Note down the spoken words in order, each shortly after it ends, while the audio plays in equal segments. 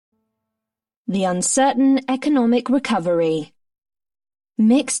The uncertain economic recovery.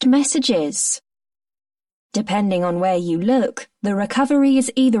 Mixed messages. Depending on where you look, the recovery is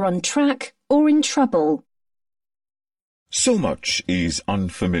either on track or in trouble. So much is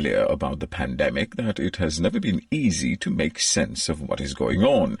unfamiliar about the pandemic that it has never been easy to make sense of what is going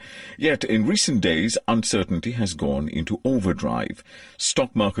on. Yet in recent days, uncertainty has gone into overdrive.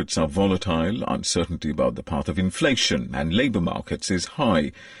 Stock markets are volatile, uncertainty about the path of inflation and labour markets is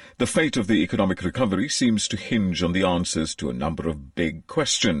high. The fate of the economic recovery seems to hinge on the answers to a number of big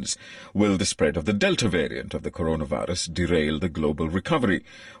questions. Will the spread of the Delta variant of the coronavirus derail the global recovery?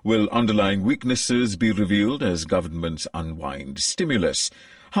 Will underlying weaknesses be revealed as governments unwind stimulus?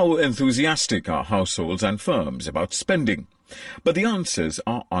 How enthusiastic are households and firms about spending? But the answers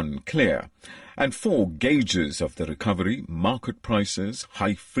are unclear. And four gauges of the recovery, market prices,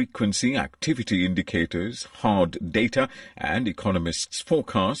 high-frequency activity indicators, hard data, and economists'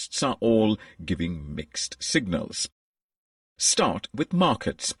 forecasts are all giving mixed signals. Start with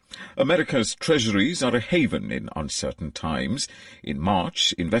markets. America's treasuries are a haven in uncertain times. In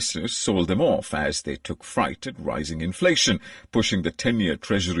March, investors sold them off as they took fright at rising inflation, pushing the 10-year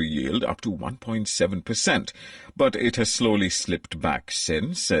treasury yield up to 1.7%. But it has slowly slipped back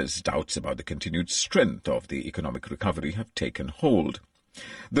since, as doubts about the continued strength of the economic recovery have taken hold.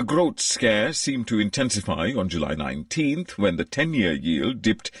 The growth scare seemed to intensify on July 19th when the 10-year yield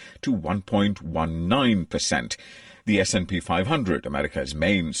dipped to 1.19%. The S&P 500, America's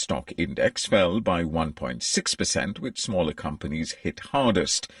main stock index, fell by 1.6%, with smaller companies hit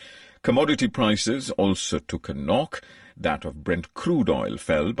hardest. Commodity prices also took a knock. That of Brent crude oil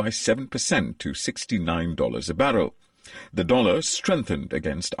fell by 7% to $69 a barrel. The dollar strengthened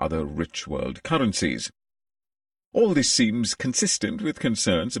against other rich world currencies. All this seems consistent with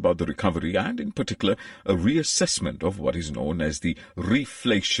concerns about the recovery and, in particular, a reassessment of what is known as the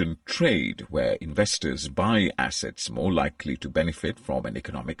reflation trade, where investors buy assets more likely to benefit from an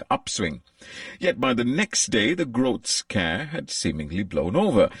economic upswing. Yet by the next day, the growth scare had seemingly blown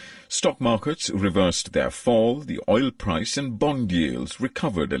over. Stock markets reversed their fall, the oil price and bond yields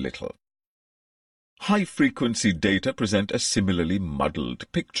recovered a little. High-frequency data present a similarly muddled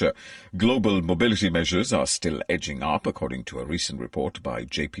picture. Global mobility measures are still edging up, according to a recent report by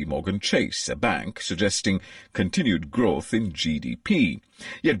JP Chase, a bank, suggesting continued growth in GDP.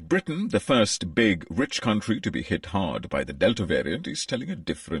 Yet Britain, the first big, rich country to be hit hard by the Delta variant, is telling a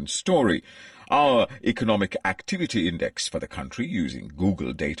different story. Our economic activity index for the country, using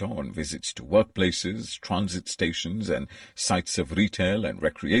Google data on visits to workplaces, transit stations and sites of retail and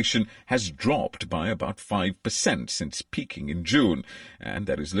recreation, has dropped by about 5% since peaking in June, and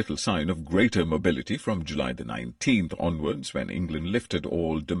there is little sign of greater mobility from July the 19th onwards, when England lifted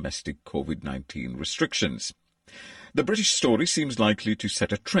all domestic COVID-19 restrictions. The British story seems likely to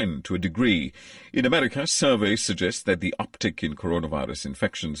set a trend to a degree. In America, surveys suggest that the uptick in coronavirus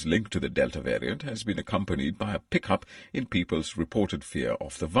infections linked to the Delta variant has been accompanied by a pickup in people's reported fear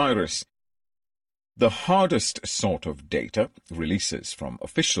of the virus. The hardest sort of data, releases from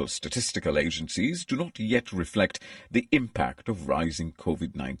official statistical agencies, do not yet reflect the impact of rising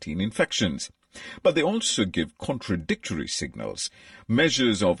COVID-19 infections. But they also give contradictory signals.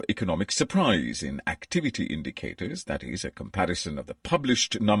 Measures of economic surprise in activity indicators, that is, a comparison of the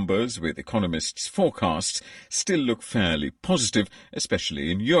published numbers with economists' forecasts, still look fairly positive,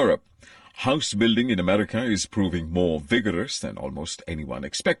 especially in Europe. House building in America is proving more vigorous than almost anyone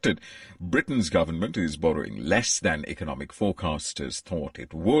expected. Britain's government is borrowing less than economic forecasters thought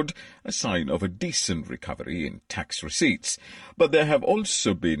it would, a sign of a decent recovery in tax receipts. But there have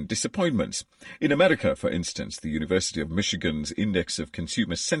also been disappointments. In America, for instance, the University of Michigan's Index of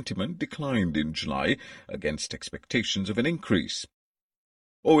Consumer Sentiment declined in July against expectations of an increase.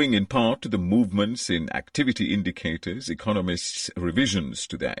 Owing in part to the movements in activity indicators, economists' revisions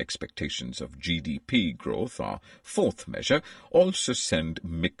to their expectations of GDP growth, our fourth measure, also send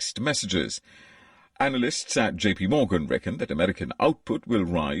mixed messages. Analysts at JP reckon that American output will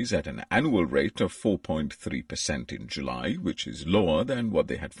rise at an annual rate of 4.3% in July, which is lower than what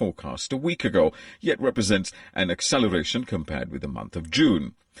they had forecast a week ago, yet represents an acceleration compared with the month of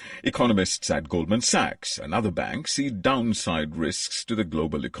June. Economists at Goldman Sachs, another bank, see downside risks to the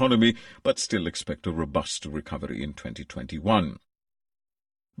global economy, but still expect a robust recovery in 2021.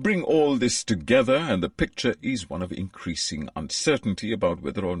 Bring all this together and the picture is one of increasing uncertainty about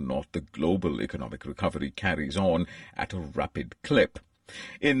whether or not the global economic recovery carries on at a rapid clip.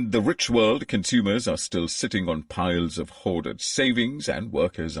 In the rich world, consumers are still sitting on piles of hoarded savings and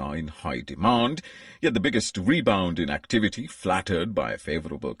workers are in high demand, yet the biggest rebound in activity, flattered by a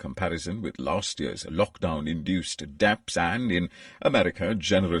favorable comparison with last year's lockdown-induced depths and, in America,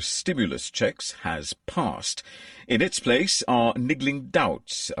 generous stimulus checks, has passed. In its place are niggling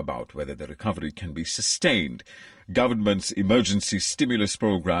doubts about whether the recovery can be sustained. Government's emergency stimulus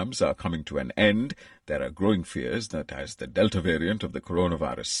programs are coming to an end. There are growing fears that as the Delta variant of the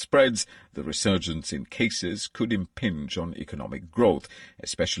coronavirus spreads, the resurgence in cases could impinge on economic growth,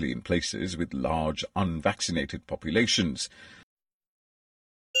 especially in places with large unvaccinated populations.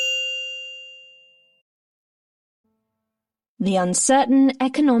 The uncertain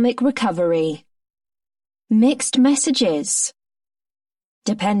economic recovery. Mixed messages.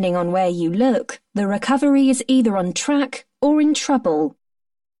 Depending on where you look, the recovery is either on track or in trouble.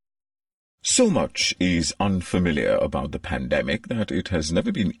 So much is unfamiliar about the pandemic that it has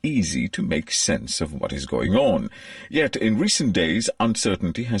never been easy to make sense of what is going on. Yet in recent days,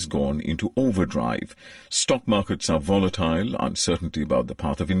 uncertainty has gone into overdrive. Stock markets are volatile, uncertainty about the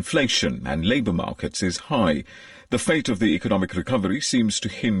path of inflation, and labour markets is high. The fate of the economic recovery seems to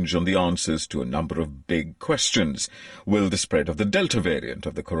hinge on the answers to a number of big questions. Will the spread of the Delta variant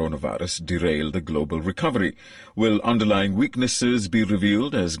of the coronavirus derail the global recovery? Will underlying weaknesses be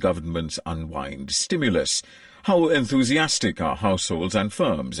revealed as governments unwind stimulus? How enthusiastic are households and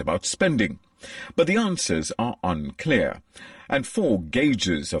firms about spending? But the answers are unclear. And four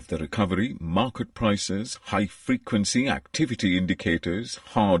gauges of the recovery, market prices, high-frequency activity indicators,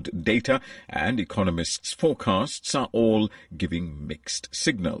 hard data, and economists' forecasts are all giving mixed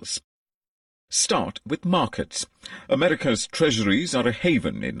signals. Start with markets. America's treasuries are a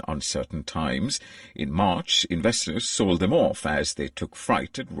haven in uncertain times. In March, investors sold them off as they took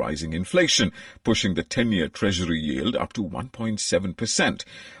fright at rising inflation, pushing the 10-year treasury yield up to 1.7%.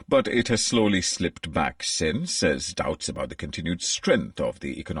 But it has slowly slipped back since, as doubts about the continued strength of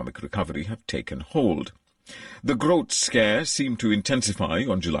the economic recovery have taken hold. The growth scare seemed to intensify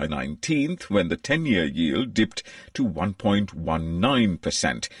on July 19th when the 10-year yield dipped to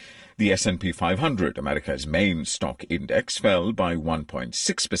 1.19%. The S&P 500, America's main stock index, fell by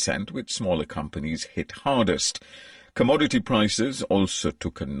 1.6%, with smaller companies hit hardest. Commodity prices also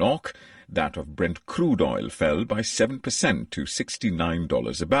took a knock. That of Brent crude oil fell by 7% to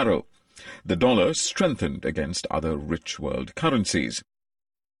 $69 a barrel. The dollar strengthened against other rich world currencies.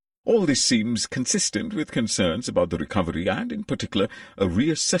 All this seems consistent with concerns about the recovery and, in particular, a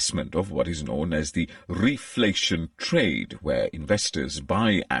reassessment of what is known as the reflation trade, where investors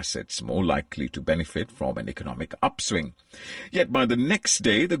buy assets more likely to benefit from an economic upswing. Yet by the next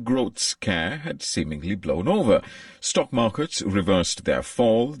day, the growth scare had seemingly blown over. Stock markets reversed their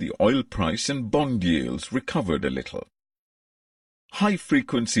fall, the oil price and bond yields recovered a little.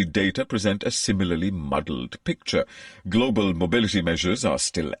 High-frequency data present a similarly muddled picture. Global mobility measures are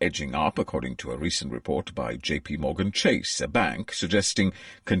still edging up, according to a recent report by JP Chase, a bank, suggesting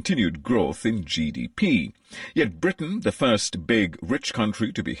continued growth in GDP. Yet Britain, the first big, rich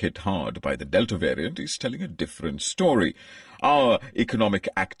country to be hit hard by the Delta variant, is telling a different story. Our economic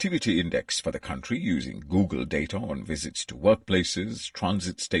activity index for the country, using Google data on visits to workplaces,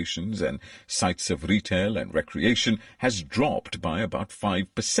 transit stations and sites of retail and recreation, has dropped by about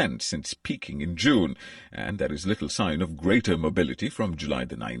 5% since peaking in June, and there is little sign of greater mobility from July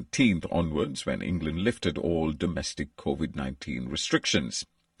the 19th onwards, when England lifted all domestic COVID-19 restrictions.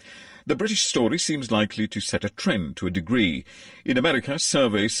 The British story seems likely to set a trend to a degree. In America,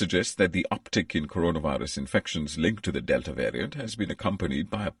 surveys suggest that the uptick in coronavirus infections linked to the Delta variant has been accompanied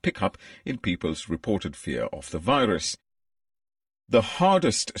by a pickup in people's reported fear of the virus. The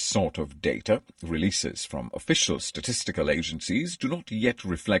hardest sort of data, releases from official statistical agencies, do not yet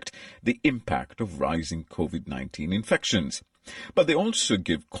reflect the impact of rising COVID-19 infections. But they also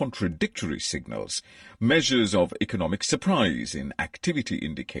give contradictory signals. Measures of economic surprise in activity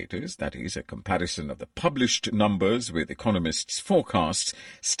indicators, that is, a comparison of the published numbers with economists' forecasts,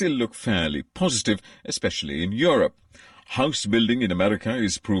 still look fairly positive, especially in Europe. House building in America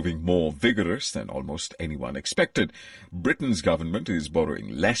is proving more vigorous than almost anyone expected. Britain's government is borrowing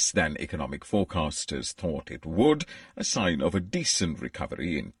less than economic forecasters thought it would, a sign of a decent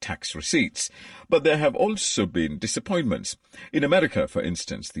recovery in tax receipts. But there have also been disappointments. In America, for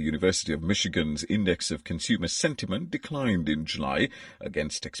instance, the University of Michigan's Index of Consumer Sentiment declined in July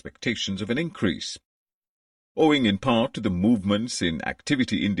against expectations of an increase. Owing in part to the movements in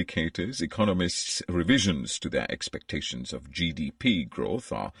activity indicators, economists' revisions to their expectations of GDP growth,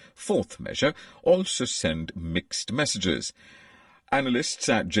 our fourth measure, also send mixed messages. Analysts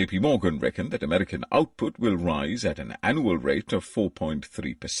at JP Morgan reckon that American output will rise at an annual rate of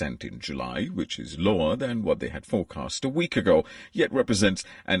 4.3% in July, which is lower than what they had forecast a week ago, yet represents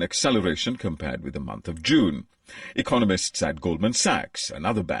an acceleration compared with the month of June. Economists at Goldman Sachs,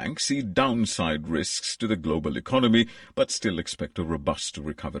 another bank, see downside risks to the global economy, but still expect a robust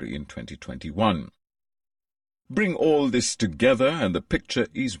recovery in 2021. Bring all this together and the picture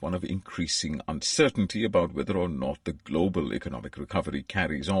is one of increasing uncertainty about whether or not the global economic recovery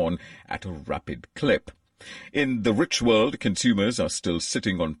carries on at a rapid clip. In the rich world, consumers are still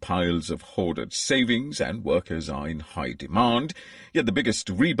sitting on piles of hoarded savings and workers are in high demand, yet the biggest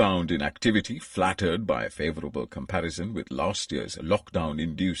rebound in activity, flattered by a favorable comparison with last year's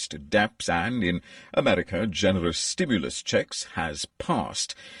lockdown-induced depths and, in America, generous stimulus checks, has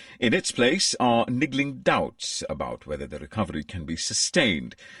passed. In its place are niggling doubts about whether the recovery can be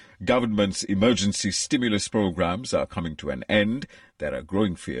sustained. Government's emergency stimulus programs are coming to an end. There are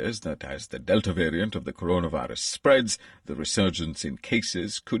growing fears that as the Delta variant of the coronavirus spreads, the resurgence in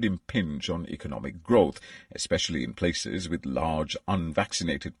cases could impinge on economic growth, especially in places with large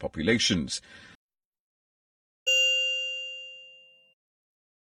unvaccinated populations.